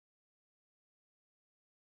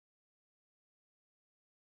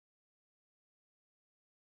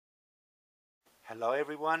Hello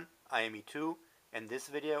everyone, I am E2 and this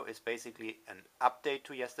video is basically an update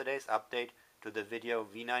to yesterday's update to the video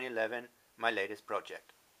V911 My latest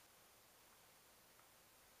project.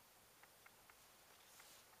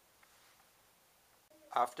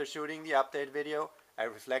 After shooting the update video, I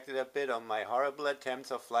reflected a bit on my horrible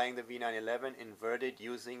attempts of flying the V911 inverted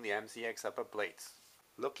using the MCX upper blades.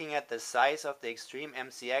 Looking at the size of the XTREME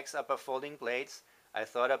MCX upper folding blades, I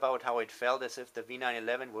thought about how it felt as if the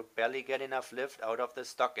V911 would barely get enough lift out of the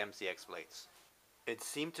stock MCX blades. It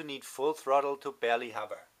seemed to need full throttle to barely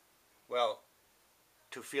hover. Well,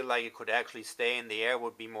 to feel like it could actually stay in the air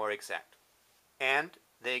would be more exact. And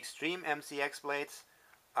the XTREME MCX blades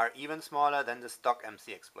are even smaller than the stock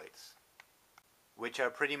MCX blades, which are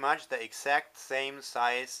pretty much the exact same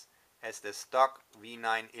size as the stock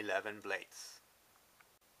V911 blades.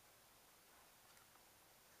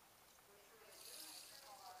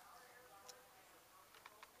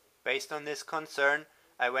 Based on this concern,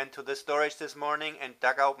 I went to the storage this morning and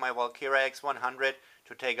dug out my Valkyrie X100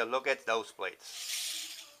 to take a look at those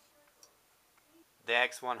blades. The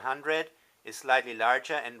X100 is slightly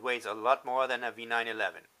larger and weighs a lot more than a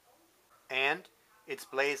V911. And its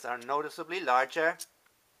blades are noticeably larger,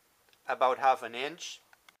 about half an inch,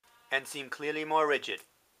 and seem clearly more rigid.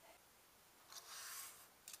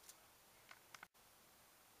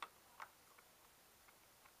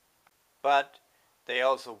 But they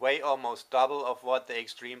also weigh almost double of what the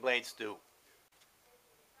XTREME blades do.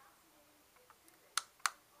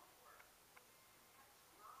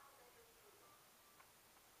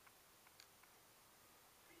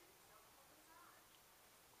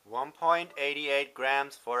 .88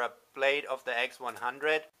 grams for a blade of the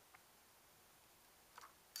X100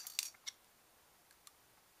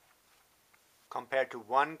 compared to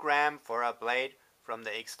 1 gram for a blade from the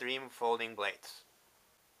XTREME folding blades.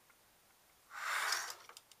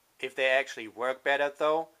 If they actually work better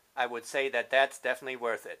though, I would say that that's definitely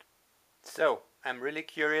worth it. So, I'm really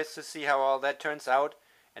curious to see how all that turns out,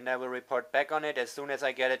 and I will report back on it as soon as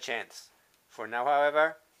I get a chance. For now,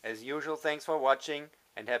 however, as usual, thanks for watching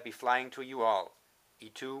and happy flying to you all.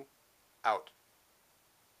 E2 out.